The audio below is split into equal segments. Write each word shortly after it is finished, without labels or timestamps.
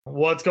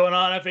What's going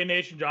on, FA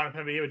Nation?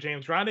 Jonathan here with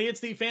James Grande.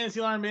 It's the Fantasy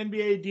Alarm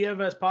NBA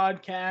DFS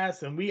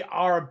podcast, and we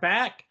are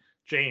back,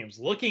 James,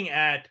 looking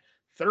at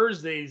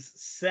Thursday's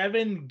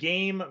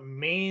 7-game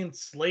main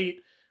slate.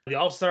 The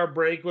All-Star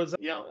break was,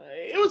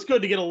 it was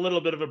good to get a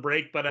little bit of a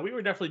break, but we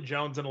were definitely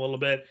jonesing a little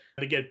bit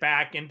to get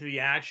back into the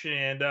action.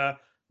 And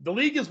the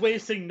league is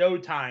wasting no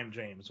time,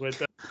 James.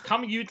 With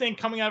you think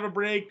coming out of a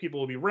break, people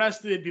will be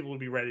rested, people will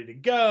be ready to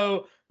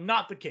go.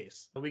 Not the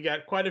case. We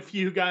got quite a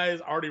few guys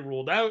already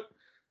ruled out.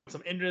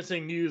 Some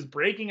interesting news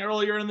breaking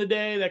earlier in the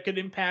day that could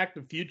impact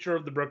the future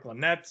of the Brooklyn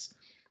Nets,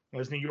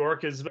 as New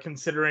York is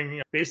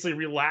considering basically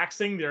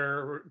relaxing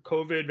their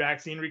COVID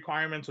vaccine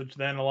requirements, which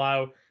then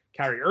allow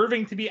Kyrie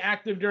Irving to be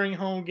active during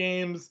home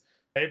games.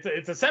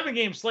 It's a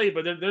 7-game slate,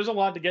 but there's a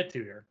lot to get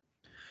to here.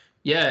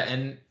 Yeah,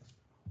 and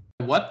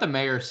what the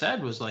mayor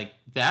said was like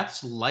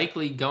that's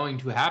likely going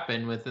to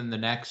happen within the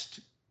next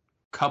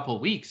couple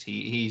weeks.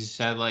 He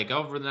said like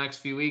over the next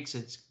few weeks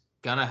it's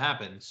gonna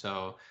happen.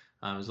 So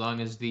as long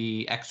as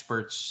the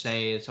experts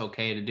say it's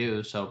okay to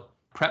do. So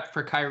prep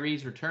for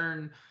Kyrie's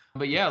return.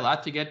 But yeah, a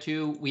lot to get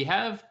to. We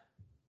have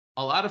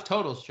a lot of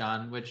totals,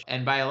 John,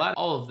 and by a lot,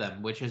 all of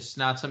them, which is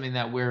not something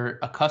that we're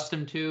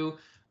accustomed to.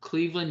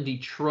 Cleveland,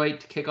 Detroit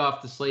to kick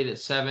off the slate at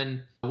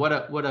 7. What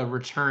a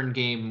return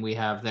game we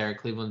have there,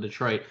 Cleveland,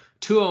 Detroit.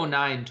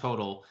 209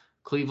 total.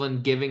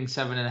 Cleveland giving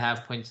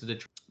 7.5 points to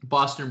Detroit.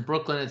 Boston,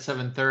 Brooklyn at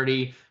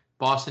 7:30.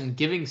 Boston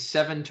giving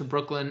 7 to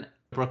Brooklyn.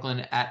 Brooklyn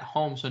at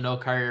home, so no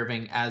Kyrie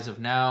Irving as of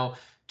now.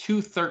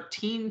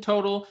 213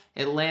 total.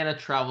 Atlanta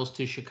travels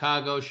to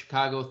Chicago.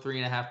 Chicago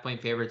 3.5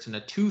 point favorites and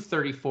a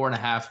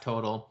 234.5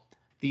 total.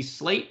 The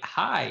slate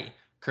high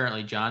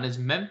currently, John, is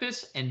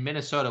Memphis and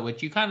Minnesota,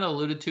 which you kind of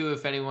alluded to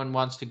if anyone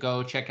wants to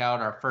go check out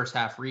our first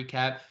half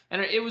recap.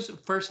 And it was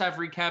first half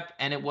recap,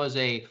 and it was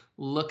a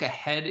look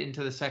ahead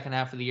into the second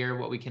half of the year,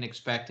 what we can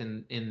expect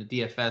in the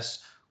DFS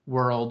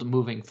world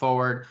moving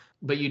forward.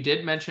 But you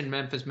did mention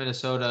Memphis,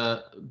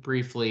 Minnesota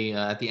briefly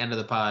at the end of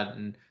the pod,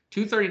 and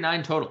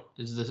 239 total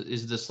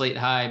is the slate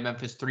high.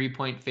 Memphis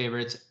 3-point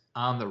favorites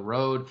on the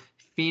road.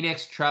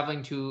 Phoenix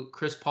traveling to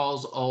Chris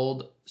Paul's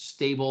old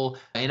stable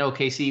in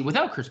OKC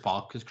without Chris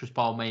Paul, because Chris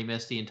Paul may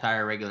miss the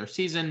entire regular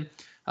season.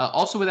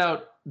 Also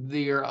without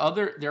their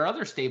other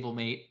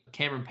stablemate,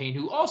 Cameron Payne,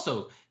 who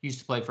also used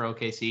to play for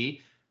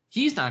OKC.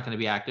 He's not going to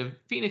be active.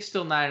 Phoenix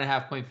still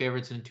 9.5 point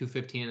favorites and a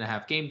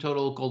 215.5 game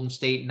total. Golden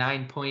State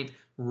 9-point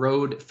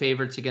road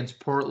favorites against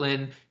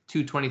Portland,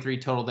 223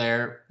 total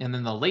there. And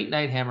then the late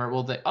night hammer,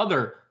 the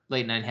other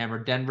late night hammer,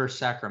 Denver,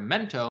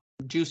 Sacramento,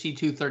 juicy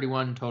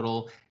 231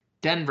 total.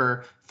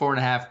 Denver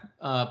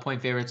 4.5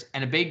 point favorites.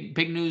 And a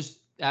big news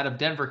out of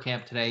Denver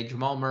camp today,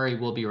 Jamal Murray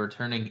will be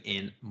returning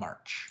in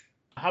March.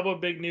 How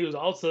about big news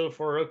also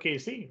for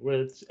OKC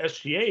with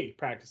SGA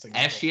practicing?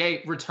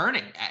 SGA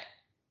returning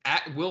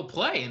will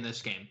play in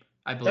this game,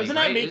 I believe. Doesn't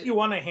that make you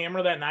want to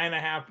hammer that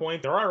 9.5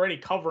 point? They're already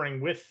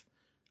covering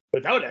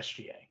without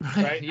SGA,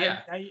 right?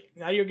 Yeah.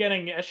 Now you're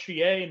getting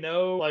SGA,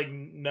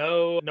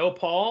 no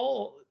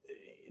Paul,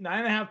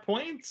 9.5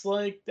 points.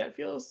 Like that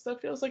feels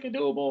like a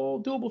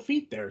doable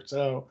feat there.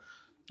 So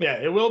yeah,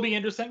 it will be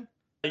interesting.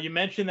 You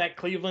mentioned that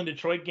Cleveland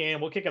Detroit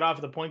game. We'll kick it off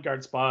at the point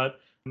guard spot.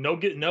 No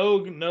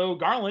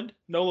Garland,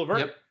 no LeVert.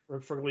 Yep.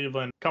 For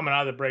Cleveland coming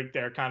out of the break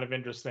there, kind of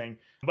interesting.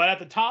 But at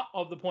the top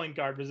of the point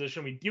guard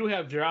position, we do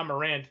have Ja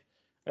Morant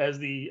as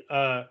the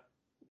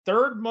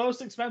third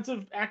most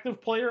expensive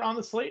active player on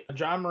the slate.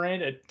 Ja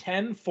Morant at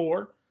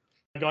 10-4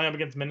 going up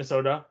against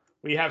Minnesota.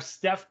 We have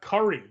Steph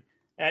Curry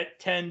at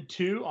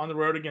 10-2 on the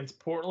road against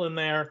Portland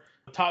there.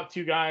 Top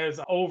two guys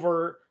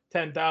over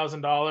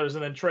 $10,000,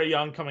 and then Trae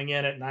Young coming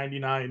in at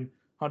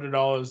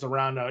 $9,900 to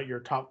round out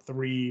your top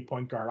 3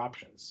 point guard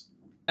options.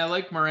 I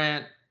like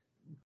Morant.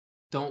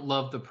 Don't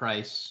love the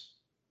price.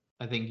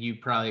 I think you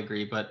probably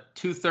agree, but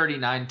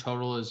 239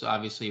 total is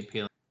obviously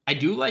appealing. I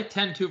do like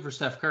 10-2 for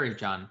Steph Curry,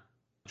 John.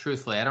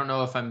 Truthfully, I don't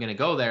know if I'm going to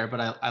go there,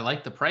 but I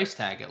like the price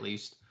tag at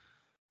least.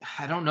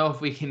 I don't know if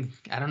we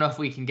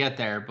can get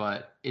there,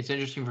 but it's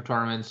interesting for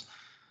tournaments.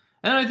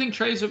 And I think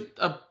Trae's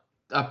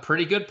a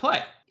pretty good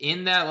play.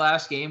 In that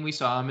last game, we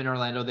saw him in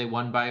Orlando. They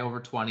won by over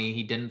 20.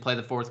 He didn't play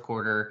the fourth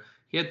quarter.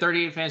 He had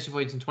 38 fantasy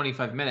points in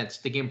 25 minutes.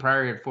 The game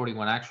prior, he had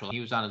 41 actually. He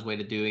was on his way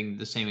to doing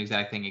the same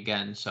exact thing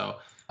again. So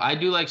I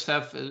do like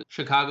Steph.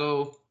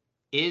 Chicago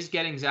is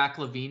getting Zach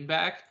LaVine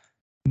back.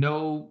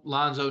 No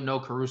Lonzo, no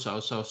Caruso.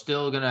 So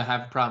still going to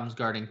have problems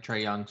guarding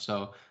Trae Young.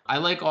 So I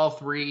like all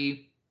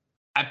three.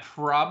 I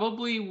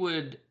probably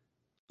would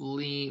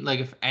lean,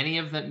 like if any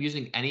of them,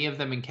 using any of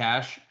them in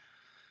cash,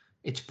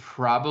 it's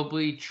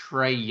probably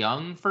Trae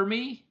Young for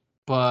me.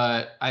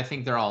 But I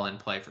think they're all in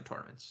play for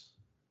tournaments.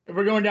 If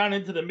we're going down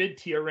into the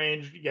mid-tier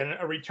range, you get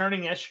a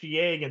returning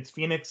SGA against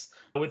Phoenix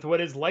with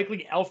what is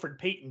likely Elfrid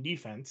Payton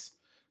defense,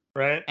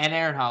 right? And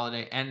Aaron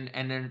Holiday. And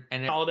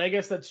Holiday, I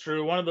guess that's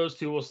true. One of those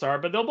two will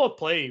start, but they'll both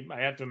play, I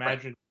have to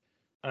imagine,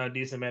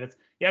 decent minutes.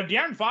 You have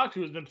De'Aaron Fox,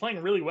 who has been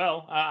playing really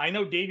well. I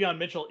know Davion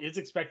Mitchell is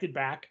expected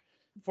back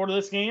for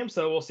this game,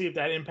 so we'll see if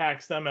that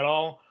impacts them at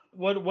all.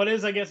 What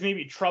is, I guess,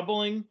 maybe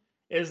troubling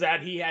is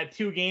that he had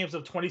 2 games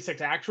of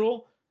 26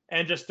 actual,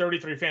 and just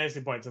 33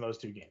 fantasy points in those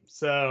 2 games.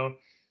 So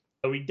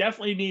we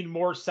definitely need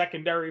more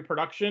secondary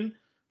production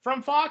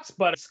from Fox,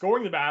 but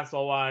scoring the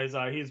basketball wise,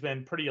 he's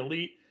been pretty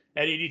elite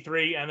at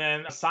 83. And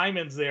then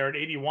Simons there at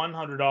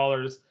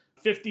 $8,100,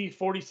 50,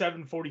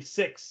 47,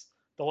 46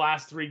 the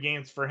last 3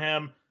 games for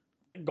him.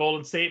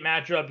 Golden State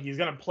matchup, he's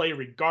going to play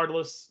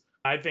regardless.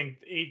 I think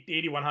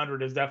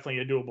 8,100 is definitely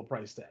a doable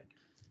price tag.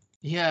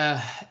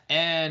 Yeah,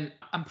 and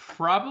I'm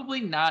probably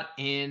not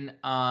in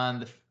on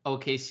the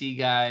OKC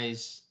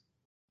guys.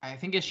 I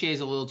think SGA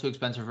is a little too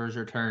expensive for his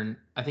return.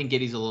 I think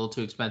Giddey's a little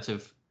too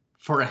expensive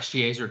for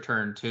SGA's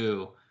return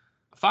too.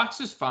 Fox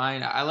is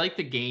fine. I like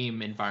the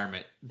game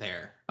environment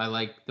there. I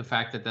like the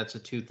fact that that's a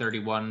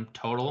 231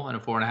 total and a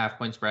 4.5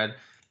 point spread.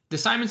 The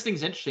Simons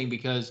thing's interesting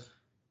because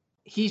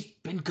he's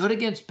been good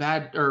against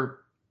bad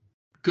or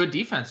good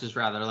defenses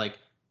rather, like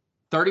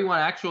 31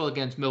 actual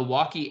against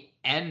Milwaukee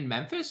and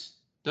Memphis.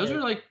 Those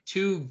are like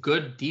 2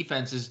 good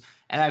defenses.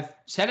 And I've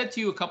said it to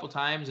you a couple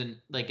times. And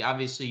like,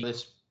 obviously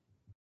this,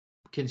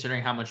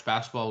 considering how much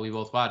basketball we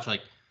both watch,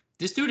 like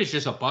this dude is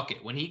just a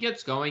bucket. When he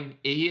gets going,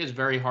 he is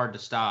very hard to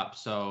stop.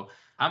 So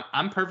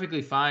I'm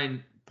perfectly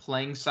fine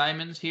playing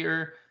Simons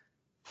here.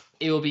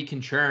 It will be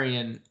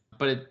contrarian,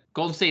 but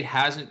Golden State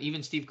hasn't,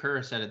 even Steve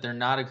Kerr said it, they're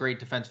not a great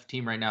defensive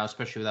team right now,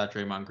 especially without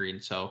Draymond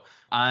Green. So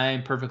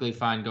I'm perfectly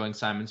fine going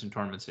Simons and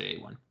tournaments at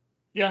 8-1.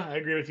 Yeah, I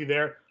agree with you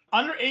there.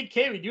 Under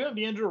 8K, we do have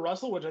D'Angelo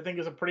Russell, which I think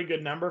is a pretty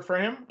good number for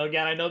him.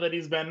 Again, I know that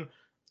he's been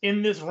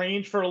in this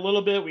range for a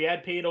little bit. We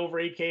had paid over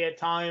 8K at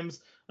times.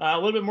 A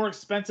little bit more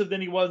expensive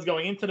than he was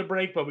going into the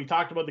break, but we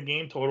talked about the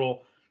game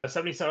total.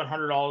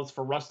 $7,700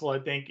 for Russell, I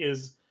think,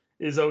 is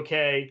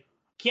okay.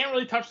 Can't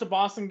really touch the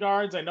Boston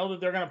guards. I know that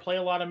they're going to play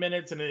a lot of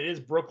minutes, and it is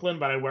Brooklyn,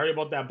 but I worry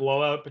about that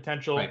blowout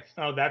potential. Right.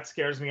 That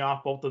scares me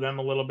off, both of them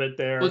a little bit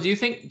there. Well, do you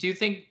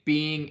think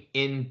being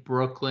in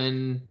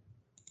Brooklyn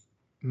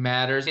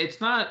matters?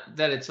 It's not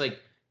that it's like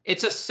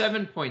it's a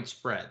 7-point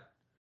spread.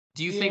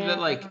 Do you think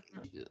that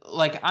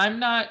like I'm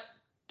not?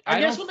 I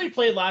guess when they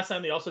played last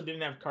time, they also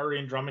didn't have Curry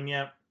and Drummond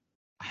yet.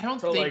 I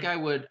don't think I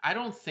would. I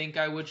don't think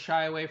I would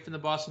shy away from the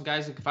Boston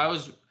guys. Like if I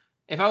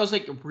was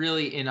like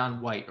really in on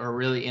White or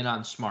really in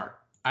on Smart,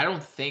 I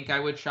don't think I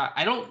would shy.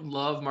 I don't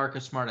love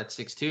Marcus Smart at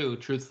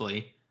 6'2",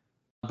 truthfully,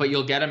 but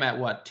you'll get him at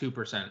what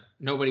 2%.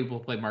 Nobody will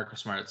play Marcus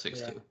Smart at 6'2".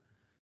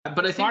 Yeah.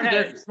 But I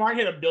think Smart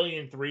hit 1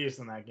 billion threes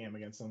in that game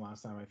against them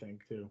last time, I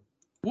think too.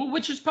 Well,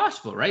 which is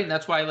possible, right? And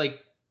that's why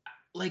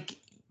like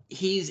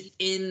he's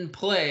in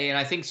play, and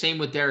I think same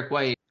with Derek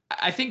White.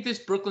 I think this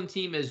Brooklyn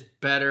team is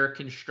better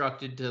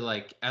constructed to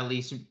like at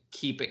least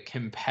keep it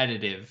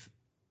competitive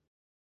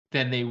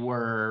than they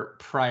were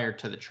prior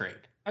to the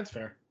trade. That's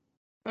fair.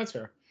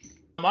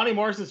 Monty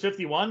Morris is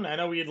 51. I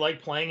know we'd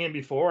like playing him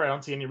before. I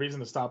don't see any reason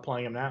to stop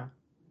playing him now.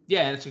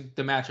 Yeah,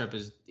 the matchup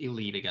is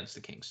elite against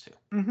the Kings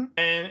too. Mm-hmm.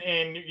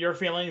 And your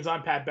feelings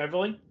on Pat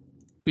Beverly?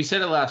 We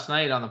said it last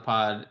night on the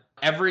pod.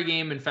 Every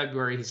game in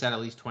February, he's had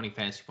at least 20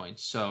 fantasy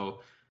points.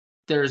 So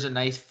there's a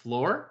nice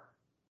floor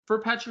for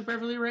Patrick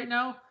Beverly right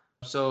now.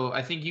 So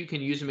I think you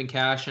can use him in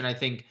cash, and I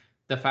think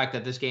the fact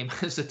that this game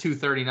has a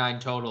 239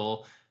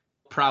 total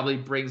probably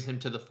brings him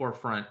to the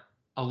forefront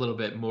a little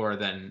bit more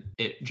than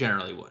it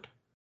generally would.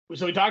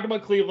 So we talked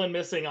about Cleveland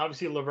missing,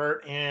 obviously,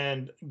 LeVert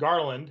and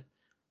Garland.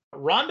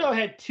 Rondo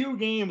had 2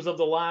 games of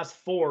the last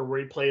 4 where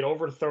he played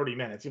over 30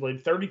 minutes. He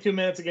played 32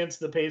 minutes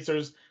against the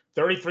Pacers,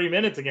 33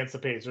 minutes against the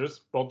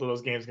Pacers, both of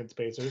those games against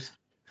the Pacers.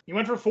 He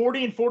went for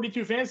 40 and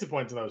 42 fantasy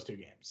points in those 2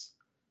 games.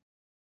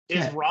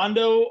 Is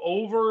Rondo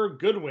over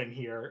Goodwin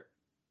here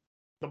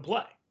to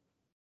play?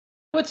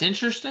 What's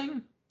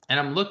interesting, and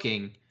I'm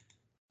looking,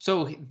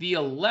 so the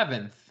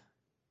 11th,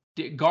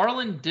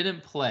 Garland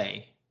didn't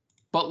play,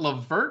 but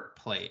LeVert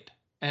played,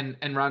 and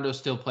Rondo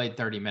still played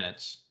 30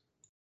 minutes.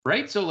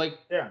 Right? So, like,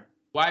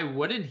 why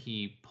wouldn't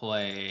he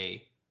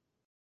play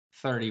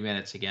 30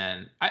 minutes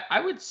again? I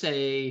would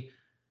say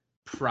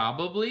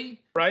probably.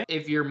 Right.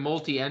 If you're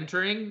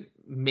multi-entering,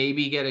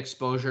 maybe get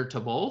exposure to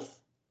both.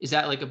 Is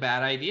that, like, a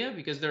bad idea?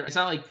 Because it's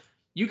not like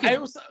you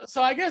can...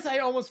 So I guess I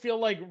almost feel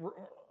like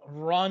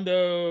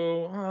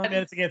Rondo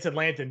minutes against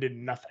Atlanta did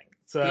nothing.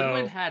 So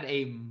Goodwin had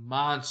a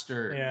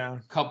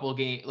monster couple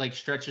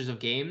stretches of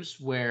games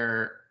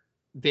where...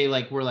 they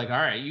were like, all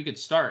right, you could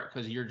start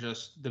because you're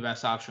just the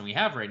best option we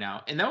have right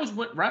now. And that was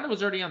when Rondo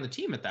was already on the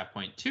team at that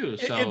point too.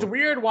 So it's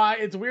weird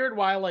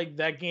why like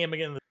that game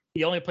again,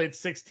 he only played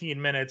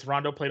 16 minutes.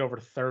 Rondo played over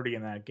 30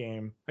 in that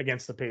game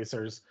against the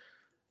Pacers.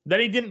 Then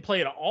he didn't play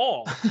at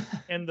all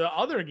in the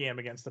other game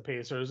against the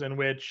Pacers, in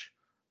which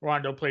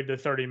Rondo played to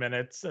 30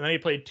 minutes. And then he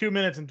played 2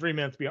 minutes and 3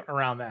 minutes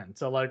around then.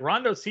 So like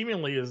Rondo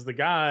seemingly is the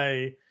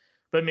guy.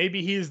 But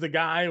maybe he's the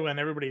guy when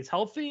everybody's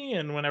healthy,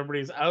 and when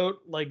everybody's out,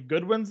 like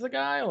Goodwin's the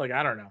guy. Like,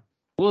 I don't know.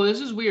 Well,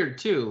 this is weird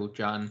too,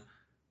 John.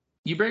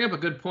 You bring up a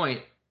good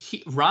point.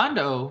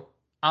 Rondo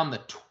on the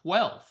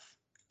 12th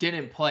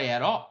didn't play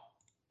at all.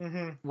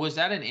 Mm-hmm. Was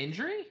that an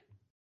injury,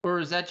 or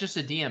is that just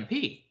a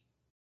DMP?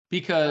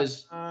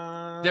 Because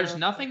there's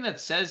nothing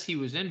that says he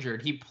was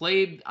injured. He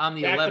played on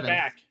the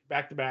 11th.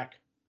 Back to back.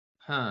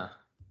 Huh.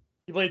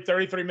 He played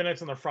 33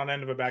 minutes on the front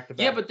end of a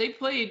back-to-back. Yeah, but they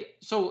played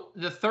so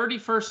the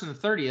 31st and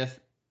the 30th.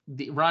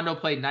 Rondo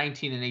played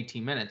 19 and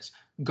 18 minutes.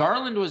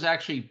 Garland was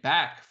actually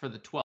back for the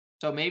 12th,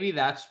 so maybe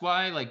that's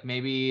why. Like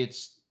maybe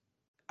it's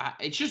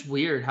just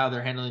weird how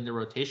they're handling the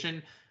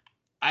rotation.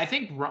 I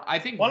think one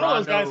Rondo, of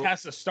those guys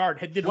has to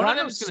start. Did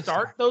Rondo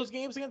start those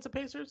games against the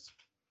Pacers?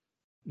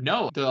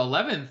 No, the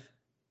 11th.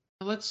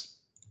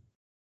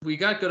 We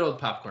got good old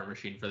popcorn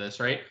machine for this,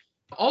 right?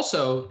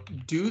 Also,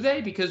 do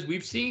they? Because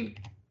we've seen.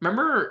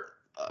 Remember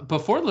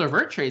before the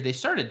LeVert trade, they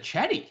started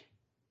Chetty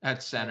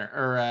at center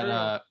or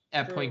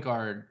at point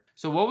guard.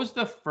 So what was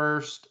the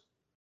first,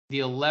 the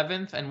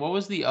 11th, and what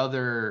was the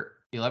other,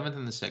 the 11th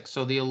and the 6th?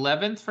 So the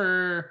 11th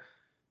for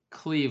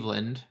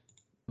Cleveland,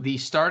 the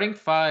starting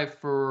five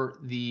for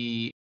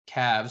the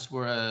Cavs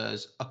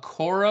was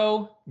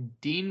Okoro,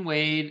 Dean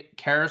Wade,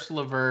 Karis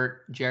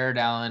LeVert, Jared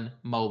Allen,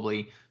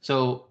 Mobley.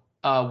 So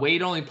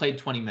Wade only played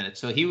 20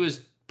 minutes, so he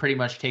was pretty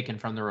much taken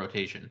from the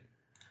rotation.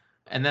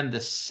 And then the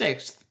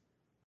 6th,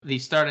 the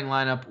starting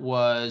lineup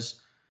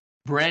was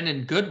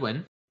Brandon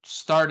Goodwin,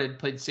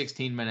 played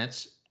 16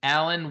 minutes,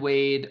 Allen,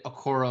 Wade,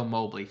 Okoro,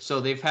 Mobley. So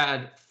they've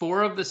had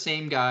 4 of the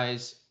same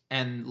guys,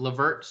 and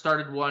LeVert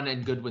started one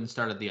and Goodwin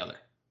started the other.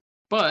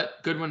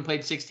 But Goodwin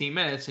played 16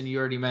 minutes, and you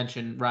already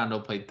mentioned Rondo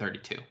played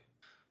 32.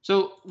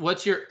 So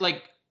what's your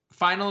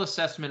final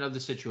assessment of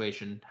the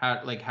situation?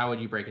 How would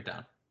you break it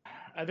down?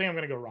 I think I'm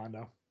gonna go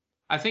Rondo.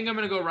 I think I'm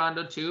gonna go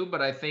Rondo too,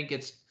 but I think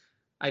it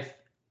sucks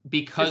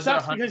because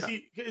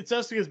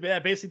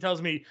that basically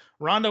tells me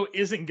Rondo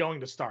isn't going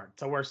to start.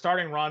 So we're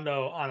starting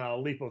Rondo on a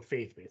leap of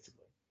faith, basically.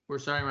 We're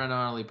starting Rondo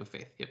on a leap of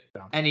faith. Yep.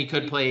 Yeah. And he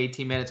could play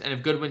 18 minutes. And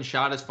if Goodwin's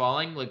shot is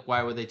falling,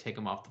 why would they take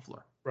him off the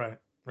floor? Right.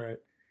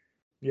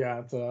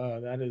 Yeah,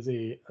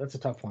 that's a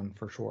tough one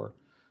for sure.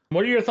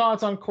 What are your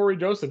thoughts on Corey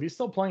Joseph? He's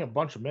still playing a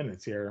bunch of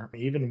minutes here,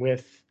 even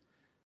with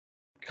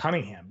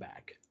Cunningham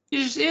back.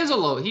 He just has a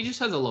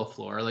low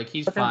floor.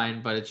 He's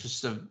fine, but it's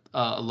just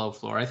a low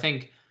floor. I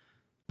think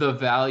the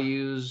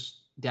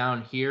values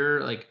down here,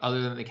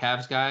 other than the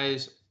Cavs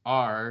guys,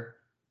 are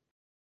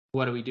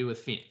what do we do with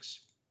Phoenix?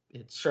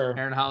 It's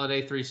Aaron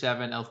Holiday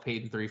 3.7, Elf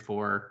Payton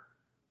 3.4.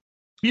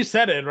 You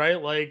said it,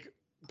 right?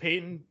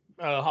 Payton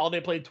Holiday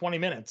played 20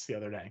 minutes the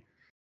other day.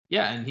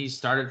 Yeah, and he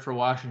started for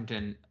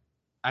Washington.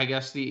 I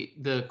guess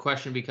the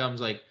question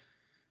becomes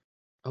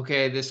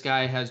okay, this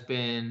guy has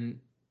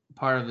been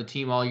part of the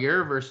team all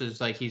year versus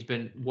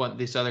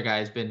this other guy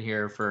has been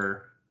here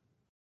for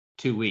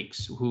 2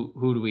 weeks. Who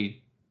do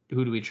we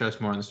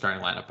trust more in the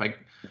starting lineup?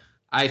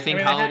 I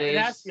think Holiday.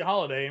 It has to be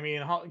Holiday. I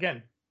mean,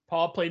 again,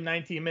 Paul played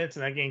 19 minutes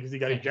in that game because he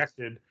got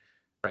ejected,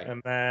 right?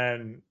 And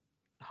then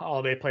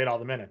Holiday played all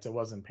the minutes. It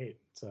wasn't Payton.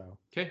 So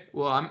okay,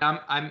 well,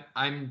 I'm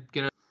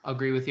gonna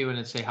agree with you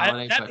and say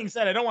Holiday. That being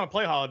said, I don't want to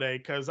play Holiday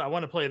because I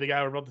want to play the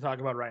guy we're about to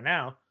talk about right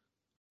now,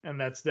 and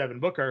that's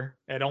Devin Booker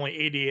at only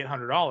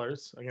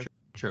 $8,800.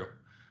 True.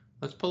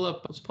 Let's pull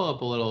up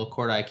a little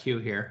court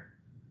IQ here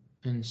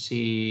and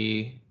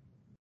see.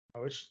 I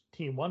wish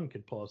T1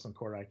 could pull up some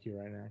court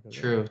IQ right now.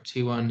 True.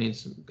 T1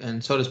 needs,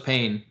 and so does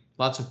Payne.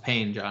 Lots of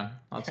pain, John.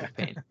 Lots of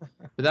pain.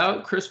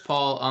 Without Chris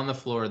Paul on the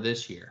floor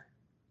this year,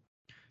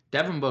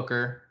 Devin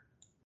Booker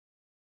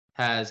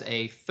has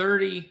a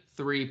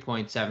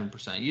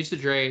 33.7%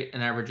 usage rate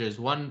and averages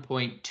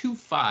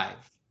 1.25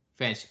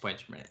 fantasy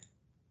points per minute.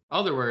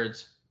 Other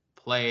words,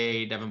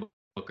 play Devin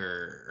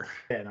Booker.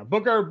 Yeah, no,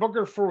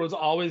 Booker was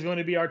always going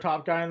to be our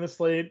top guy on the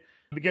slate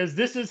because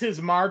this is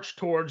his march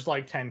towards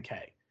 10K,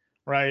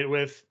 right?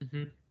 With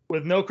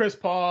no Chris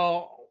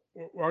Paul,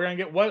 we're gonna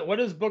get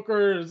what is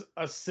Booker's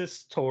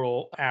assist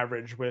total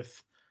average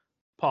with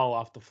Paul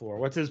off the floor?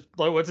 What's his per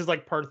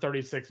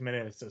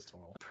 36-minute assist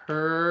total?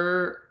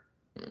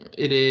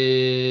 It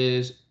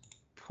is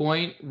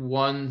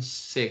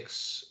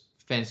 0.16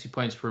 fantasy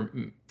points per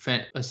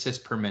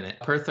assist per minute.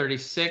 Per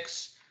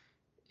 36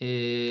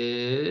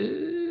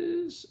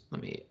 is,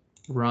 let me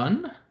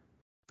run,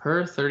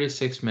 per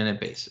 36-minute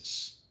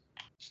basis.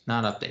 It's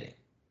not updating.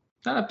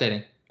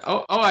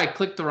 Oh, I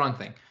clicked the wrong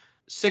thing.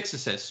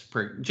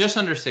 Just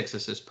under 6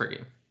 assists per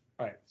game.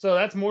 All right. So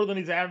that's more than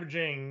he's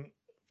averaging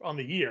on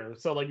the year.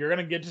 So you're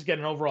going to get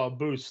an overall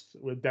boost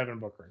with Devin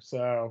Booker.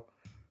 So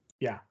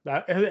yeah,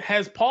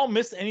 has Paul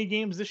missed any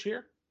games this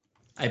year?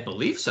 I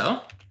believe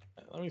so.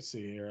 Let me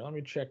see here. Let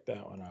me check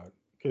that one out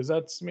because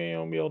that's me.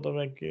 I'll be able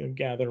to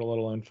gather a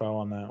little info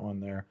on that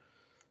one there.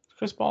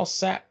 Chris Paul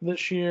sat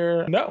this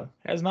year? No,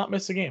 has not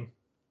missed a game.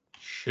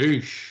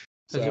 Sheesh.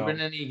 Has there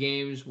been any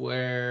games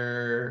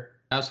where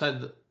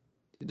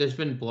there's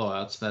been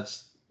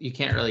blowouts? You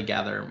can't really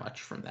gather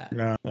much from that.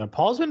 No,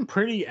 Paul's been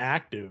pretty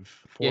active.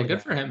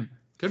 Good for him.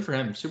 Good for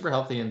him. Super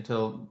healthy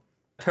until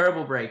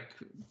terrible break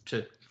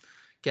to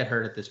get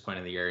hurt at this point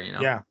of the year.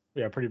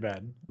 Yeah, pretty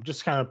bad.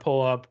 Just kind of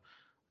pull up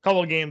a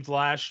couple of games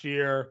last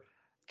year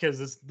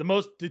because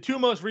the 2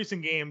 most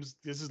recent games.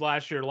 This is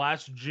last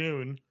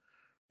June.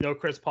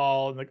 Chris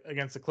Paul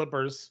against the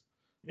Clippers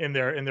in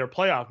their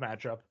playoff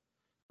matchup.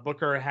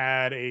 Booker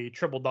had a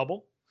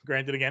triple-double.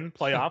 Granted, again,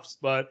 playoffs,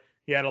 but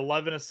he had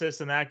 11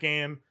 assists in that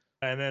game.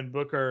 And then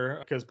Booker,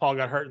 because Paul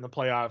got hurt in the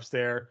playoffs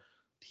there,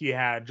 he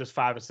had just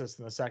 5 assists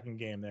in the second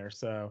game there.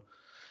 So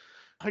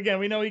again,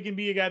 we know he can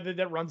be a guy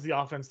that runs the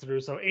offense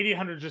through. So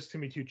 8,800 just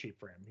gonna be too cheap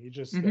for him.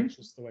 That's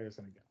just the way it's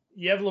gonna go.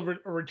 You have a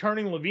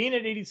returning Levine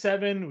at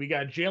 87. We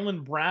got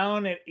Jaylen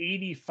Brown at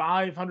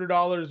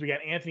 $8,500. We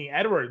got Anthony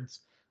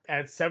Edwards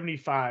at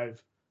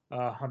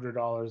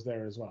 $7,500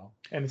 there as well.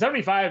 And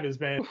 75 has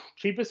been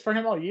cheapest for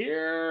him all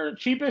year,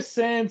 cheapest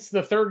since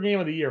the third game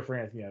of the year for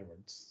Anthony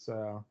Edwards.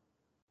 So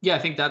yeah, I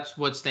think that's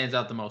what stands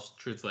out the most,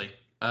 truthfully,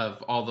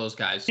 of all those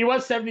guys. He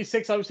was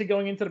 76, obviously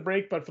going into the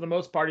break, but for the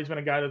most part, he's been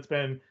a guy that's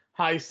been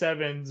high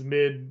 7s,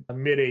 mid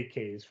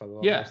 8Ks for the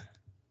most.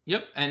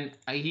 Yep, and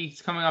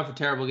he's coming off a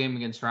terrible game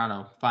against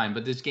Toronto. Fine,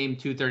 but this game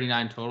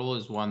 239 total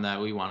is one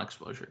that we want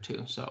exposure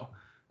to. So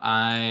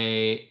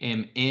I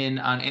am in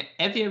on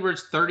Anthony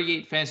Edwards.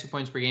 38 fantasy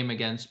points per game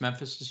against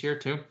Memphis this year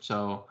too.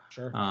 So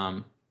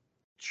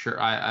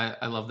sure,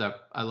 I love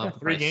that. I love the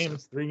three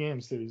price. Three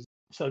games too.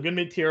 So good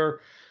mid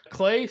tier.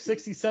 Clay,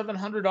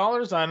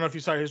 $6,700. I don't know if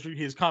you saw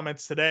his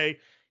comments today.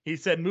 He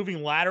said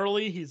moving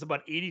laterally, he's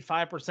about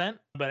 85%,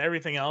 but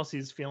everything else,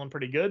 he's feeling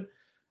pretty good.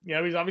 You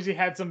know, he's obviously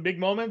had some big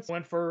moments.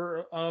 Went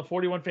for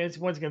 41 fantasy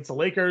points against the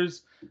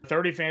Lakers,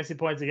 30 fantasy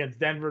points against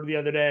Denver the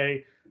other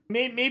day.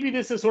 Maybe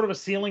this is sort of a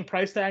ceiling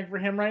price tag for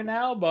him right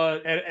now,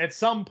 but at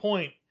some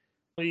point,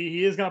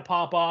 he is going to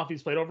pop off.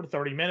 He's played over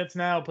 30 minutes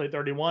now, played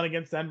 31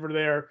 against Denver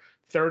there,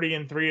 30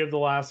 in 3 of the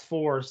last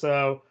 4.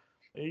 So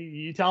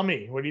you tell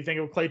me, what do you think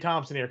of Klay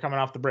Thompson here coming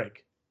off the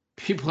break?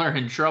 People are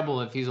in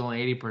trouble if he's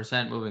only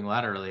 80% moving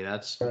laterally.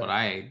 That's what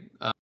I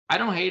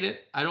don't hate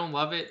it. I don't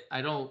love it.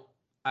 I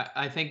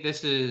think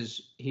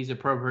he's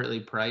appropriately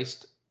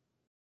priced.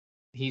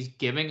 He's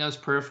giving us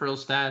peripheral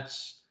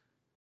stats.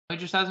 He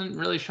just hasn't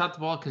really shot the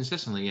ball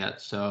consistently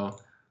yet. So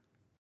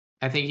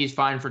I think he's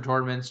fine for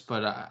tournaments,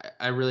 but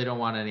I really don't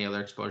want any other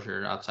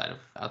exposure outside of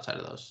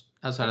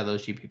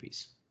those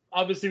GPPs.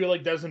 Obviously, we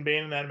like Desmond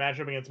Bane in that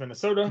matchup against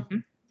Minnesota. Mm-hmm.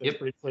 That's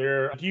pretty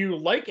clear. Do you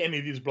like any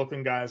of these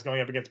Brooklyn guys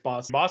going up against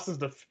Boston? Boston's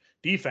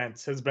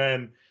defense has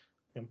been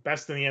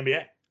best in the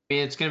NBA. I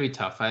mean, it's going to be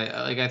tough.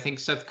 I think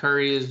Seth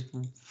Curry is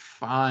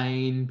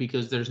fine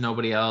because there's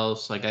nobody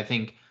else. Like, I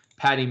think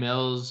Patty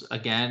Mills,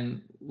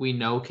 again, we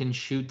know can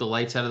shoot the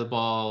lights out of the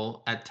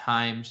ball at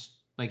times,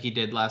 like he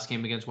did last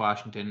game against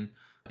Washington,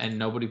 and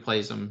nobody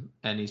plays him,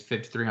 and he's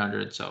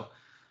 5,300. So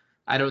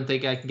I don't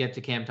think I can get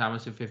to Cam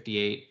Thomas at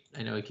 58.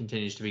 I know he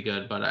continues to be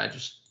good, but I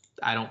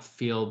don't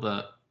feel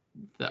the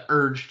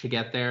urge to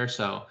get there.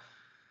 So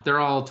they're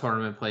all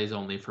tournament plays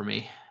only for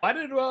me. Why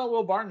did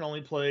Will Barton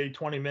only play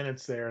 20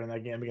 minutes there in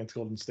that game against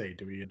Golden State?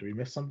 Do we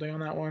miss something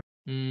on that one?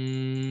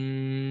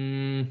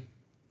 I'm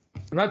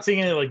not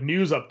seeing any like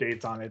news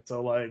updates on it,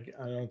 so like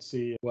I don't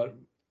see what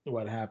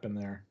happened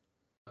there.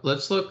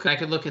 Let's look. I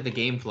could look at the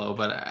game flow,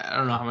 but I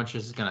don't know how much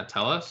this is going to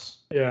tell us.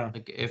 Yeah,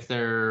 like if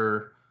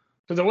they're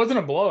because it wasn't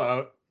a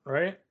blowout,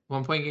 right?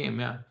 1-point game.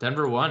 Yeah,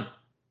 Denver won.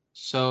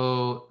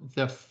 So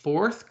the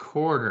fourth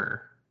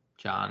quarter,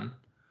 John,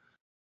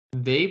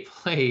 they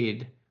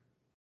played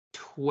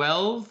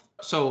 12.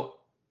 So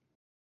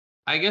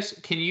I guess,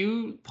 can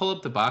you pull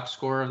up the box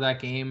score of that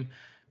game?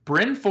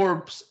 Bryn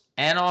Forbes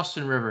and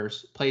Austin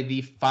Rivers played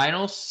the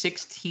final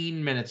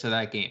 16 minutes of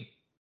that game.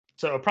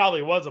 So it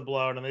probably was a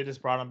blowout and they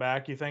just brought him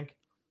back, you think?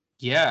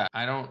 Yeah,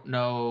 I don't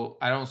know.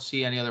 I don't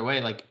see any other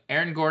way. Like,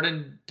 Aaron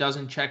Gordon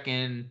doesn't check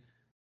in,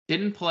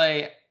 didn't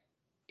play.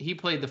 He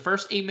played the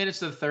first 8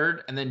 minutes of the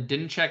third and then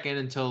didn't check in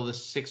until the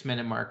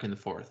 6-minute mark in the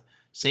fourth.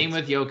 Same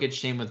with Jokic,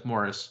 same with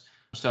Morris.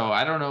 So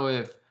I don't know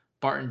if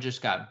Barton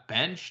just got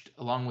benched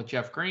along with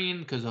Jeff Green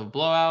because of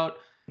blowout.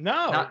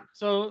 No.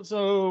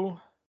 So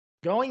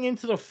going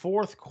into the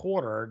fourth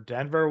quarter,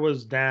 Denver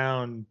was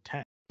down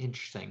 10.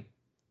 Interesting.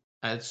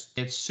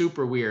 It's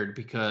super weird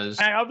because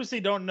I obviously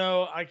don't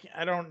know. I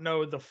don't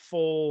know the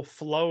full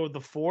flow of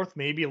the fourth.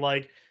 Maybe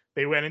like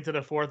they went into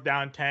the fourth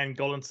down 10.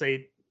 Golden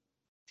State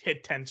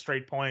hit 10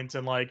 straight points,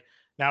 and like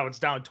now it's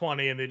down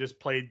 20, and they just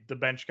played the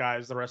bench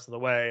guys the rest of the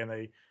way, and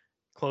they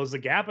closed the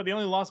gap, but they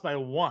only lost by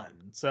 1.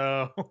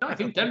 So no, I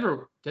think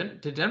Denver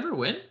did Denver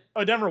win?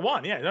 Oh, Denver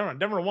won. Yeah,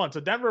 Denver won. So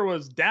Denver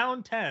was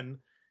down 10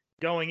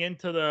 going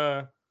into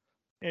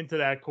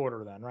that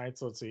quarter then, right?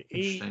 So let's see.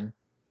 8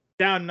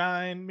 down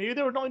 9. Maybe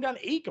they were only down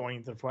 8 going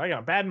into the fourth. I got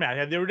a bad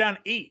math. They were down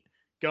 8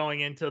 going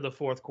into the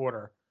fourth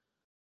quarter.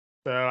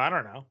 So I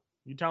don't know.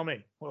 You tell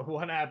me.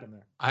 What happened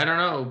there? I don't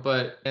know,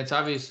 but it's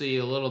obviously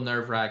a little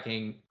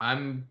nerve-wracking.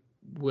 I'm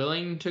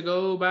willing to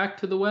go back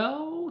to the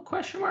well, ?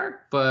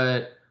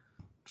 But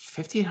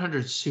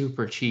 1,500 is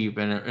super cheap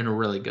and in a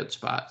really good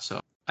spot. So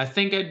I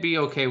think I'd be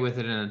okay with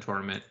it in a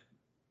tournament.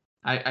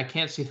 I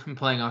can't see them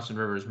playing Austin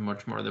Rivers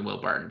much more than Will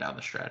Barton down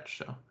the stretch.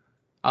 So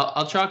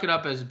I'll chalk it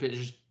up as a bit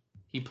just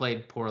he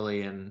played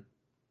poorly, and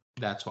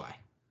that's why.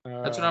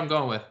 That's what I'm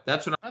going with.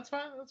 That's fine.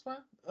 That's fine.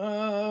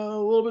 A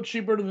little bit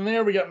cheaper than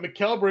there. We got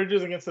Mikal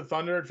Bridges against the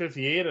Thunder at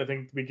 58. I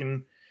think we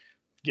can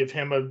give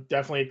him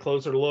definitely a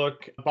closer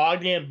look.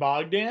 Bogdan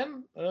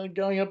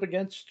going up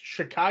against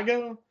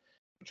Chicago.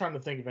 I'm trying to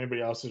think if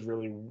anybody else is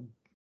really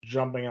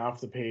jumping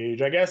off the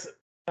page. I guess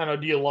I don't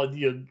know. Do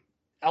you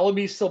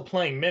Ellaby's still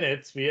playing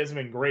minutes? But he hasn't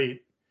been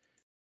great.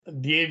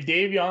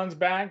 Davion's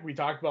back. We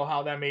talked about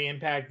how that may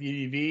impact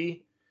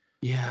DDV.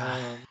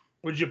 Yeah.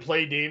 Would you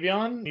play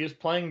Davion? He was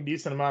playing a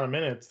decent amount of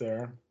minutes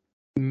there.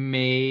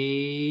 Maybe.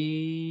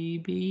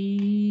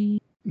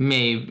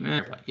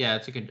 Yeah,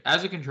 it's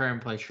as a contrarian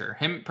play, sure.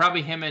 Him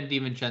and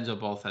DiVincenzo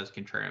both as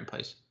contrarian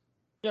plays.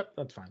 Yep,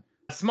 that's fine.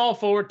 Small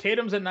forward,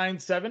 Tatum's at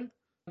 9.7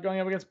 going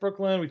up against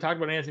Brooklyn. We talked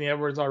about Anthony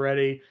Edwards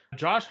already.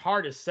 Josh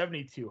Hart is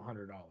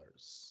 $7,200.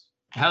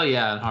 Hell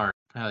yeah, Hart.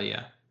 Hell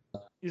yeah.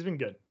 He's been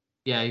good.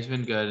 Yeah, he's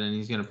been good, and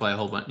he's going to play a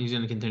whole bunch. He's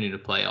going to continue to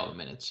play all the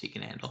minutes he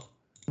can handle.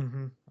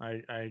 Mm-hmm.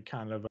 I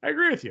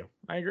agree with you.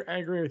 I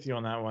agree with you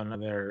on that one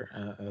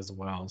there as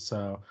well.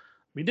 So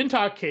we didn't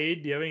talk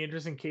Cade. Do you have any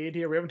interest in Cade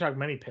here? We haven't talked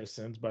many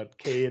Pistons, but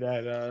Cade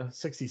at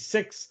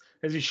 66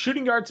 as he's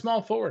shooting guard,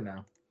 small forward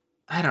now.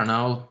 I don't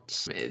know.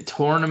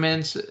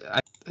 Tournaments.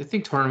 I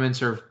think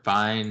tournaments are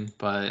fine,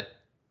 but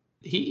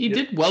he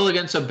did well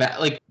against a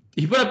bad.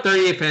 He put up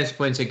 38 fantasy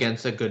points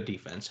against a good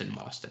defense in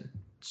Boston.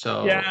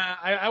 So yeah,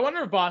 I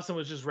wonder if Boston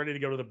was just ready to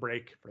go to the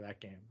break for that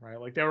game, right?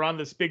 Like they were on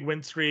this big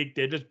win streak.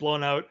 They had just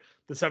blown out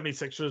the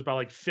 76ers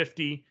by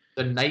 50.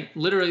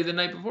 Literally the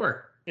night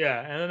before.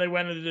 Yeah, and then they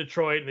went into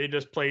Detroit and they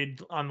just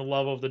played on the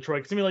level of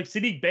Detroit. Because I mean,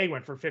 Saddiq Bey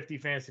went for 50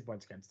 fantasy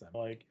points against them.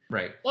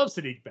 Right. Love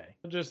Saddiq Bey.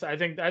 I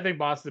think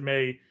Boston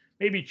may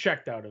be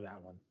checked out of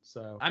that one.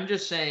 So I'm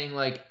just saying,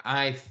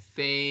 I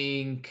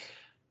think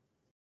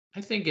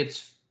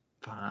it's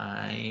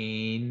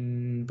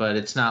fine, but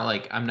it's not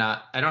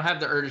I don't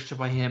have the urge to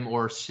play him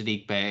or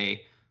Saddiq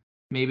Bey.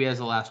 Maybe as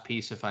a last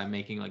piece if I'm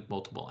making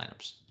multiple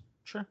lineups.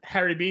 Sure.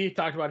 Harry B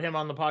talked about him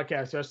on the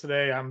podcast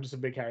yesterday. I'm just a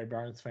big Harry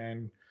Barnes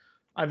fan.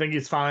 I think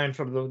he's fine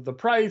for the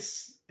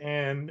price,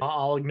 and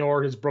I'll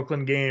ignore his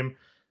Brooklyn game.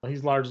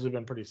 He's largely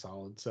been pretty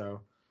solid,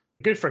 so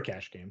good for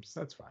cash games.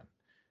 That's fine.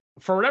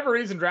 For whatever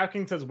reason,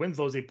 DraftKings says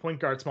Winslow's a point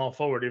guard small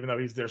forward, even though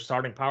he's their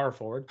starting power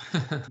forward.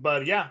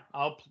 But yeah,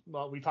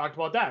 we talked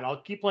about that.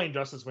 I'll keep playing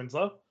Justice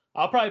Winslow.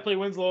 I'll probably play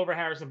Winslow over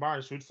Harrison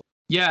Barnes.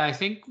 Yeah, I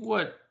think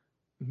what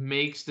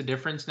makes the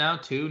difference now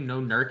too, no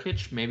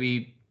Nurkic,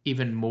 maybe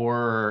even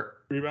more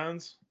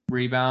rebounds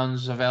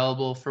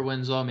available for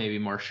Winslow, maybe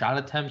more shot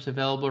attempts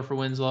available for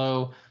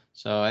Winslow.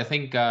 So I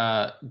think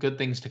good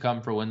things to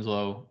come for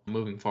Winslow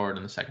moving forward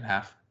in the second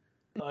half.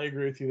 I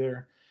agree with you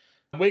there.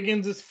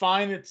 Wiggins is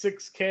fine at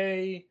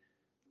 $6K.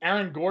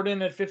 Aaron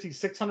Gordon at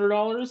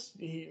 $5,600.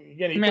 He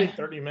played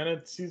 30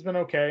 minutes. He's been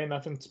okay,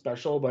 nothing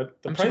special. But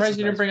I'm surprised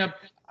you didn't bring up.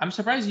 I'm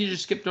surprised you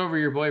just skipped over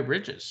your boy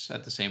Bridges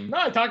at the same. No,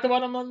 I talked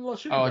about him on the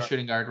shooting guard. Oh,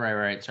 shooting guard.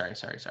 Right. Sorry.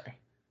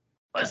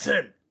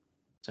 Listen.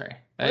 Sorry.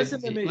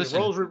 Listen to me.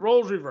 Roles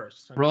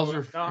reversed.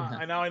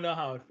 I know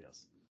how it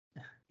feels.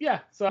 Yeah,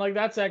 so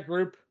that's that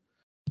group.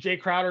 Jay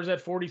Crowder's at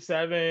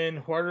 47,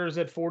 Hoarder's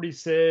at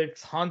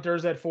 46,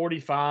 Hunter's at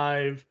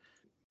 45.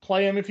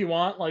 Play them if you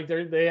want.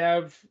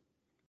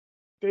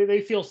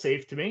 They feel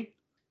safe to me.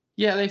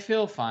 Yeah, they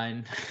feel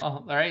fine.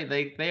 All right,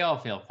 they all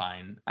feel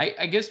fine.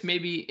 I guess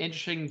maybe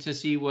interesting to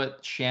see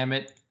what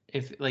Shamet,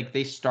 if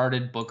they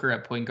started Booker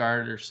at point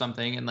guard or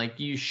something, and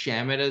use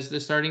Shamet as the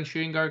starting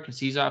shooting guard because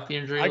he's off the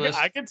injury list.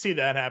 I could see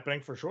that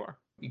happening for sure.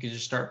 You could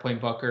just start Point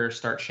Booker,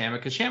 start Shamet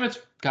because Shamet's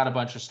got a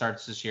bunch of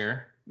starts this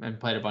year and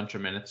played a bunch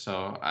of minutes.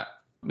 So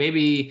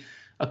maybe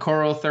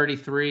Okoro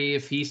 33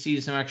 if he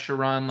sees some extra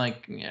run.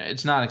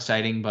 It's not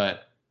exciting,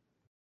 but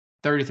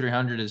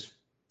 3,300 is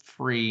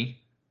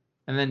free.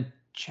 And then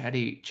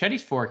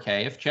Chetty's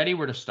 4K. If Chetty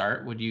were to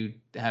start, would you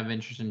have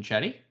interest in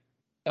Chetty?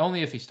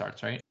 Only if he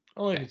starts, right?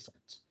 Only if he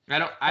starts.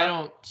 I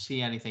don't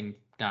see anything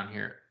down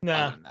here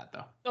other than that,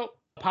 though. Nope.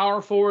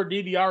 Power forward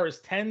DDR is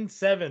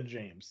 10-7,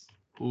 James.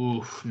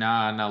 Oof,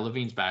 nah,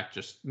 Levine's back.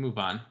 Just move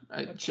on.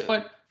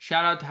 But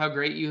shout out to how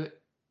great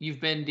you've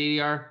been,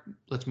 DDR.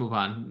 Let's move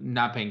on.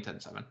 Not paying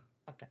 10-7.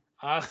 Okay.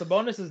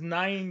 Sabonis is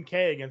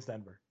 9K against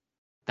Denver.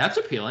 That's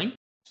appealing.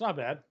 It's not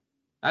bad.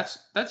 That's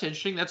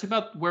interesting. That's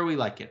about where we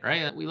like it,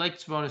 right? We like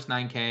Sabonis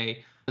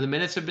 9K. The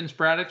minutes have been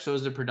sporadic, so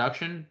is the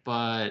production.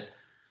 But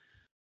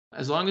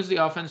as long as the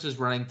offense is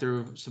running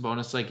through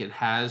Sabonis like it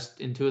has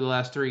in 2 of the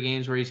last 3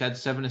 games where he's had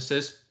 7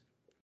 assists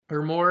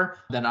or more,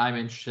 then I'm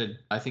interested.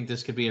 I think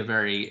this could be a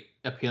very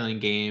appealing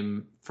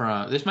game.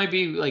 This might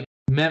be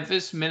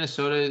Memphis,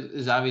 Minnesota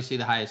is obviously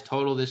the highest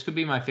total. This could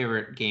be my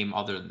favorite game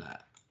other than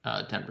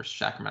that. Denver,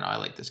 Sacramento. I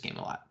like this game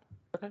a lot.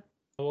 Okay.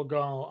 We'll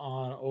go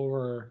on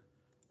over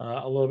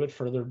a little bit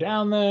further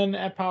down then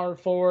at power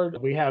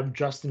forward. We have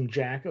Justin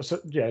Jackson.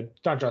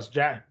 Not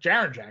Justin,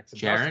 Jaren Jackson.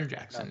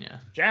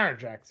 Jaren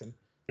Jackson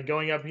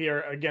going up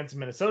here against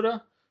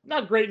Minnesota.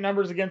 Not great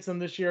numbers against them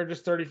this year,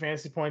 just 30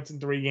 fantasy points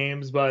in 3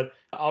 games, but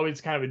always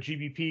kind of a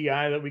GBP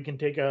guy that we can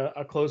take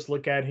a close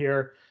look at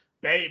here.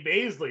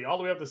 Baisley, all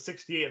the way up to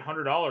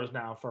 $6,800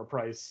 now for a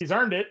price. He's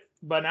earned it,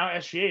 but now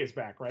SGA is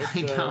back, right?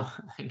 I know.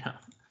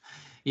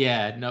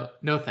 Yeah,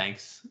 no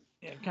thanks.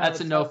 Yeah, that's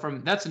a no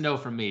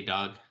from me,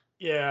 dog.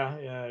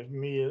 Yeah,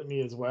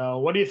 me as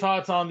well. What are your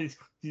thoughts on these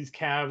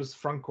Cavs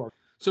front court?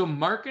 So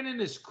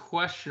Markkanen is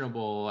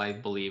questionable, I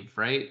believe,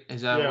 right?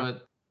 Is that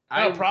what?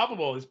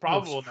 Probable. He's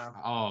probable now.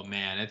 Oh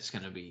man, it's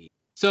gonna be.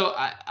 So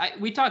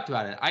we talked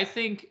about it. I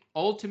think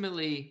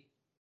ultimately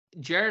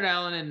Jared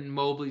Allen and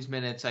Mobley's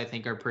minutes, I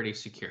think, are pretty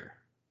secure.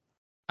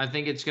 I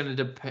think it's going to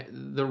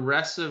depend. The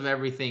rest of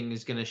everything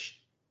is going to.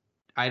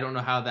 I don't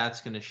know how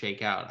that's going to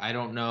shake out. I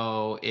don't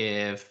know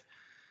if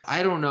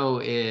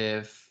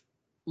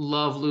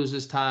Love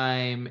loses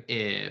time.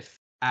 If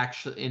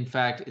actually, in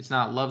fact, it's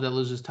not Love that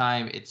loses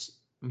time. It's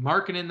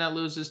Markkanen that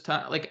loses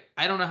time. Like,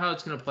 I don't know how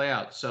it's going to play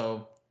out.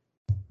 So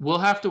we'll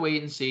have to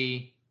wait and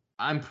see.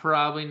 I'm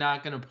probably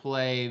not going to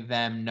play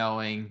them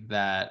knowing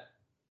that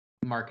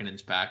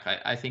Markkanen's back.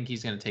 I think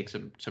he's going to take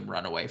some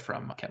run away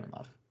from Kevin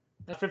Love.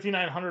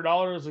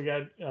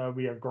 $5,900.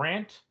 We have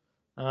Grant.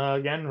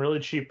 Again, really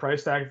cheap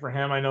price tag for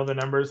him. I know the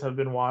numbers have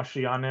been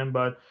washy on him,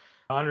 but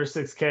under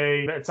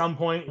 6K, at some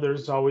point,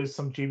 there's always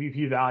some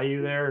GVP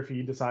value there if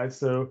he decides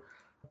to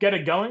get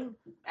it going.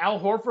 Al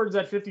Horford's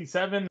at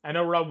 57. I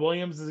know Rob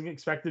Williams is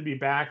expected to be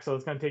back, so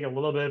it's going to take a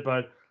little bit,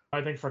 but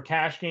I think for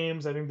cash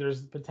games, I think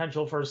there's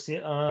potential for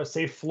a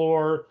safe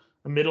floor,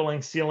 a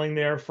middling ceiling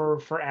there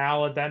for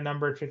Al at that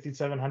number at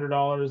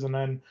 $5,700. And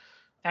then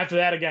after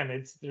that,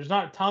 again, there's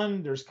not a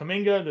ton. There's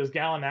Kuminga, there's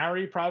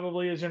Gallinari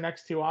probably as your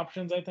next two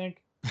options, I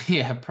think.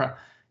 Yeah,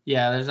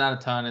 there's not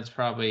a ton. It's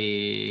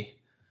probably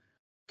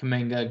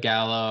Kuminga,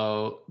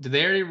 Gallo. Did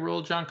they already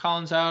rule John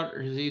Collins out,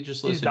 or is he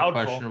just listed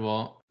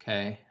questionable?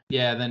 Okay.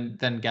 Yeah,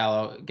 then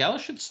Gallo. Gallo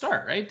should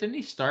start, right? Didn't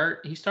he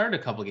start? He started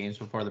a couple games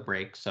before the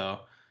break, so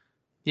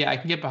yeah, I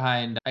can get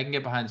behind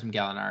some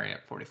Gallinari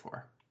at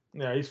 44.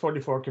 Yeah, he's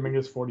 44.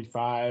 Kuminga's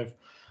 45.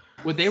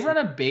 Would they run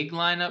a big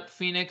lineup,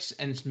 Phoenix,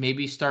 and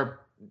maybe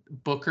start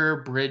Booker,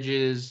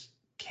 Bridges,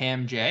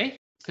 Cam J?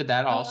 Could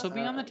that also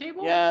be on the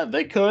table? Yeah,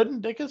 they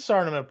could. They could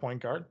start him at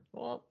point guard.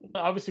 Well,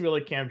 obviously, we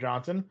like Cam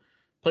Johnson.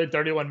 Played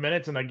 31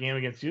 minutes in that game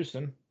against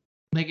Houston.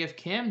 Like, if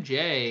Cam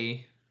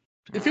J...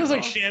 It feels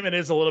like Shaman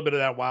is a little bit of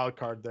that wild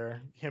card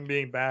there. Him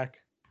being back.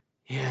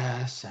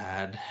 Yeah,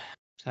 sad.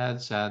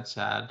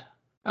 Sad.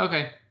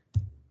 Okay.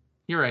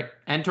 You're right.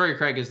 And Torrey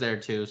Craig is there,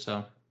 too,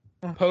 so...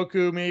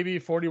 Poku, maybe,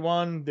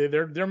 41.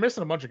 They're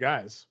missing a bunch of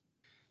guys.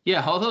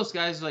 Yeah, all those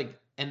guys, like...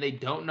 And they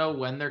don't know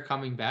when they're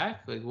coming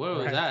back. Like, what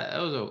was that?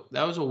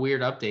 That was a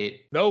weird update.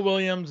 No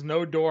Williams,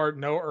 no Dort,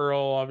 no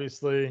Earl.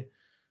 Obviously,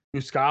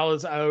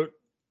 Muscala's out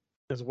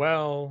as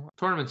well.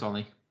 Tournaments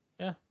only.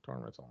 Yeah,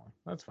 tournaments only.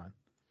 That's fine.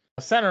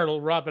 Center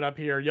will wrap it up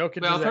here.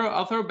 Jokic.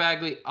 I'll throw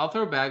Bagley. I'll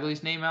throw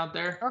Bagley's name out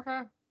there.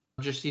 Okay.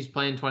 Just he's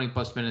playing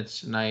 20+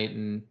 minutes tonight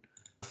and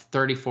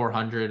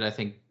 3,400. I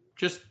think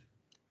just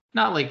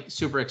not like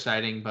super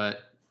exciting,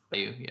 but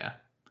yeah.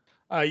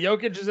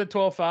 Jokic is at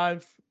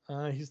 12.5.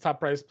 He's top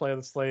price play of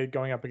the slate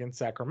going up against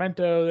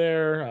Sacramento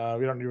there.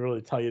 We don't need to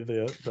really tell you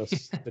the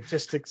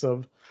statistics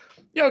of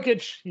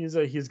Jokic. He's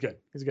good.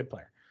 He's a good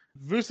player.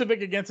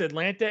 Vucevic against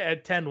Atlanta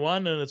at 10-1.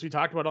 And as we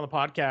talked about on the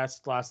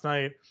podcast last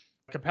night,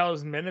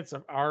 Capella's minutes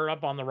are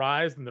up on the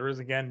rise, and there is,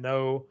 again,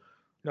 no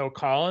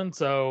Collins.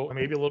 So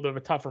maybe a little bit of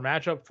a tougher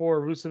matchup for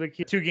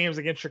Vucevic. 2 games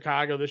against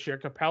Chicago this year.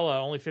 Capella,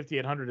 only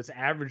 5,800, is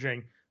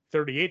averaging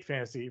 38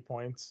 fantasy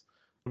points.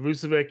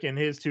 Vucevic in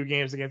his 2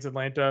 games against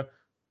Atlanta,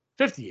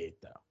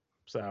 58, though.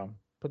 So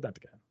put that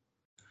together.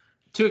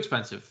 Too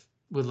expensive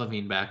with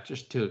LaVine back.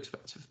 Just too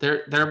expensive.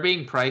 They're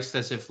being priced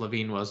as if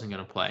LaVine wasn't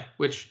going to play,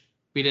 which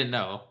we didn't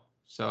know.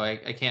 So I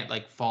can't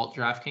like fault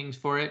DraftKings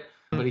for it,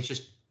 but he's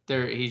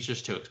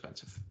just too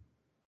expensive.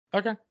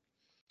 Okay.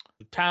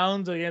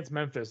 Towns against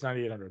Memphis,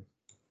 9,800.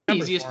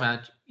 Easiest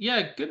match.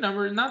 Yeah, good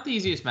number. Not the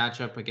easiest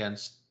matchup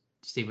against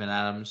Steven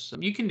Adams.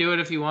 You can do it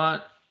if you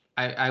want.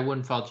 I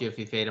wouldn't fault you if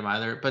you fade him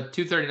either. But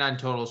 239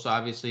 total, so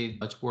obviously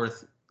it's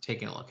worth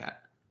taking a look at.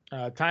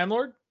 Time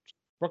Lord,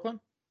 Brooklyn.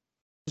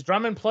 Does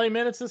Drummond play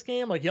minutes this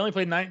game? Like, he only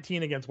played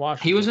 19 against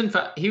Washington.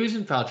 He was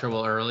in foul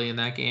trouble early in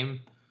that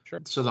game. Sure.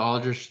 So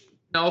Aldridge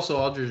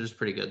is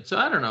pretty good. So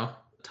I don't know.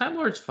 Time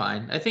Lord's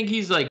fine. I think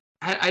he's like,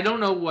 I don't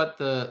know what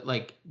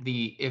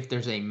if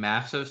there's a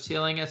massive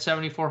ceiling at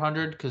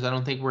 7,400, because I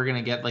don't think we're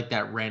gonna get like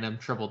that random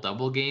triple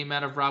double game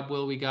out of Rob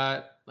Will we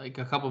got like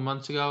a couple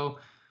months ago.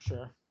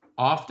 Sure.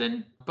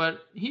 Often,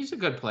 but he's a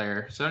good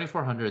player.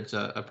 7,400 is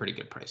a pretty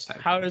good price tag.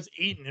 How does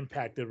Ayton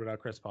impacted without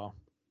Chris Paul?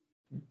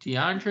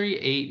 DeAndre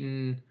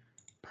Ayton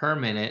per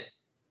minute,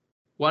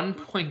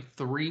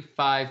 1.35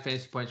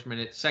 fantasy points per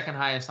minute, second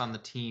highest on the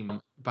team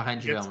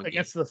behind JaVale McGee.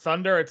 Against the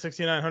Thunder at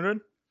 6,900?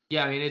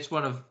 Yeah, I mean, it's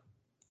one of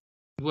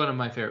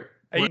my favorite.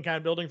 Are you kind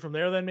of building from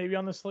there then, maybe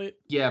on the slate?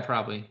 Yeah,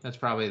 probably. That's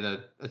probably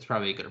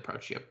a good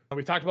approach. Yep.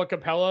 We talked about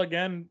Capella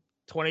again,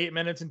 28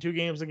 minutes in 2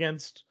 games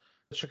against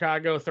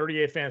Chicago,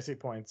 38 fantasy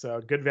points.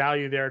 So good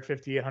value there at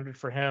 5,800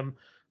 for him,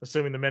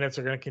 assuming the minutes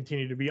are going to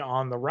continue to be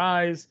on the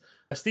rise.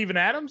 Steven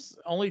Adams,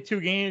 only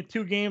 2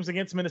 games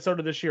against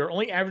Minnesota this year,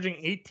 only averaging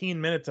 18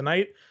 minutes a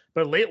night.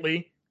 But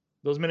lately,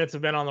 those minutes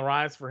have been on the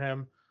rise for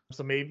him.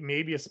 So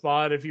maybe a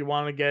spot if you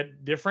want to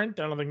get different.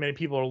 I don't think many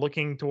people are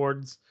looking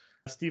towards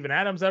Steven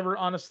Adams ever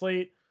on a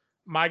slate.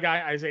 My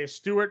guy, Isaiah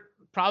Stewart,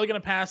 probably going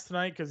to pass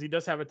tonight because he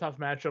does have a tough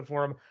matchup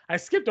for him. I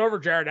skipped over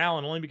Jared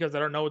Allen only because I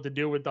don't know what to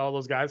do with all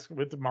those guys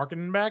with the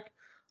Markkanen back.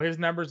 His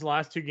numbers the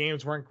last 2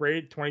 games weren't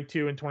great,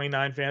 22 and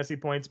 29 fantasy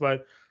points,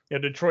 but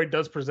Detroit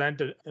does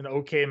present an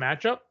okay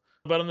matchup.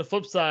 But on the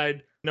flip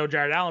side, No,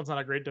 Jared Allen's not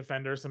a great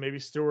defender, so maybe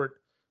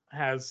Stewart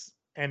has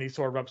any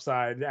sort of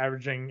upside,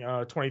 averaging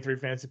 23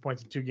 fantasy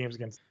points in 2 games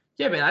against.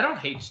 Yeah, man, I don't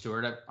hate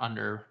Stewart at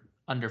under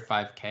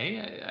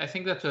 5K. I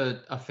think that's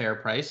a fair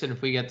price, and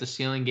if we get the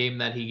ceiling game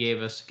that he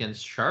gave us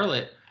against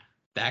Charlotte,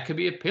 that could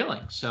be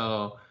appealing.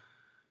 So,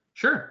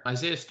 sure,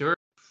 Isaiah Stewart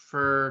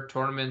for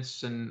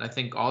tournaments, and I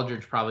think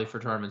Aldridge probably for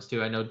tournaments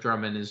too. I know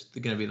Drummond is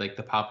going to be like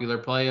the popular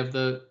play of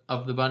the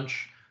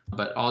bunch,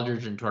 but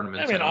Aldridge in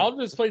tournaments. I mean,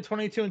 Aldridge played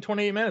 22 and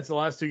 28 minutes the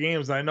last 2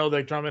 games. I know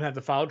that Drummond had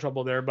the foul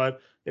trouble there,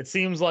 but it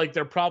seems like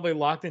they're probably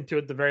locked into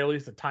at the very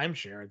least a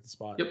timeshare at the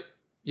spot.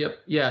 Yep.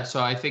 Yeah.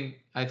 So I think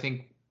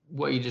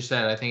what you just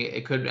said, I think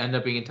it could end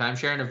up being a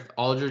timeshare, and if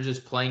Aldridge is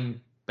playing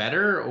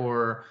better,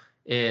 or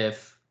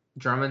if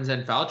Drummond's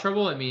in foul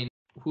trouble, I mean,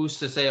 who's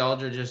to say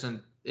Aldridge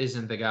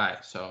isn't the guy?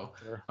 So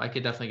sure. I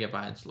could definitely get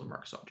behind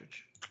LaMarcus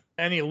Aldridge.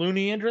 Any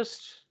Looney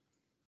interest?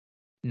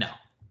 No.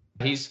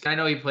 I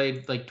know he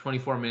played like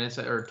 24 minutes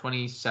or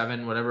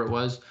 27, whatever it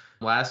was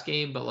last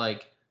game, but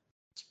like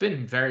it's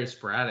been very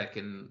sporadic.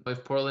 And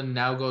if Portland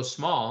now goes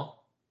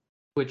small,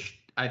 which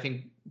I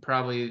think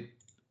probably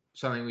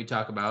something we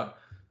talk about,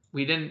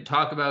 we didn't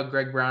talk about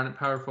Greg Brown at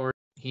power forward.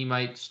 He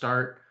might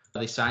start.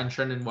 They signed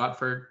Trendon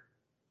Watford.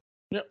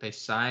 Yep. They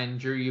signed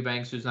Drew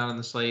Eubanks, who's not on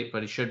the slate,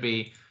 but he should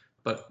be.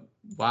 But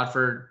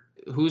Watford,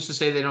 who's to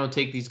say they don't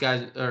take these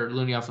guys or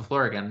Looney off the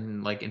floor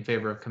again, like in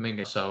favor of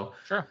Kuminga? So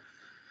sure.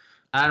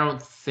 I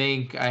don't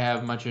think I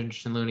have much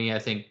interest in Looney. I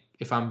think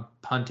if I'm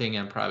punting,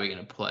 I'm probably going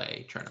to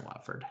play Trendon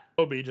Watford.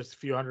 Roby, just a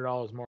few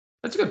 $100 more.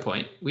 That's a good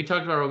point. We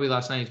talked about Roby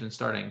last night. He's been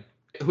starting.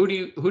 Who do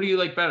you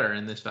like better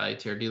in this value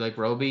tier? Do you like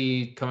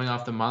Roby coming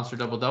off the monster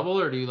double-double,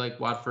 or do you like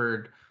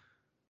Watford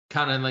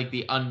kind of like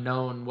the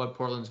unknown what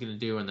Portland's going to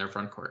do in their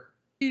front court?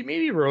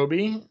 Maybe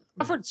Roby.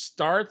 Watford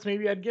starts,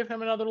 maybe I'd give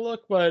him another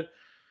look, but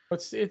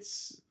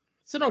it's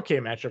an okay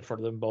matchup for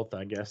them both,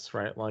 I guess,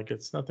 right? Like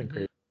it's nothing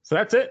crazy. So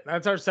that's it.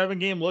 That's our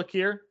 7-game look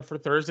here for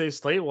Thursday's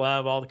slate. We'll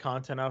have all the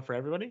content out for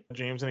everybody.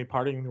 James, any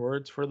parting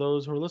words for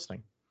those who are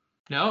listening?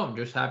 No, I'm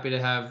just happy to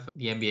have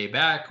the NBA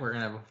back. We're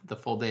going to have the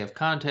full day of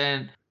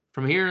content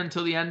from here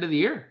until the end of the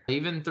year,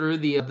 even through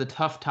the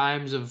tough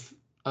times of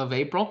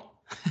April,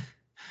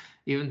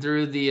 even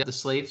through the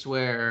slates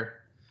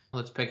where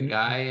let's pick a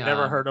guy.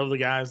 Never heard of the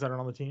guys that are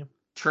on the team.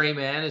 Trey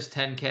Mann is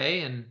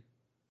 10K and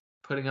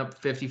putting up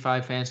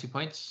 55 fantasy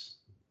points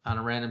on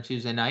a random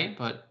Tuesday night.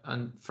 But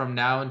from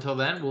now until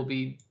then, we'll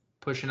be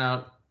pushing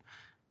out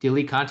the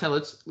elite content.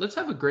 Let's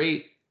have a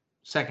great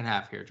second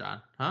half here,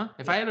 John. Huh?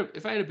 If I had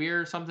a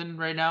beer or something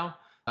right now,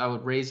 I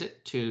would raise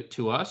it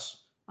to us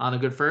on a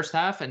good first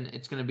half, and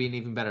it's going to be an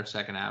even better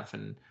second half.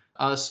 And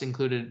us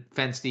included,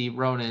 Fensty,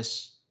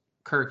 Ronis,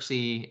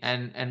 Kirksey,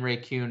 and Ray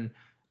Kuhn,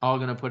 all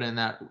going to put in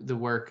the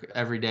work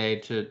every day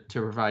to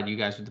provide you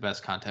guys with the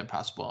best content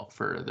possible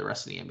for the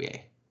rest of the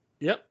NBA.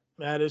 Yep,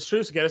 that is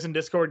true. So get us in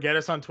Discord, get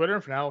us on Twitter.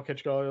 And for now, we'll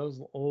catch you guys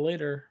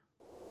later.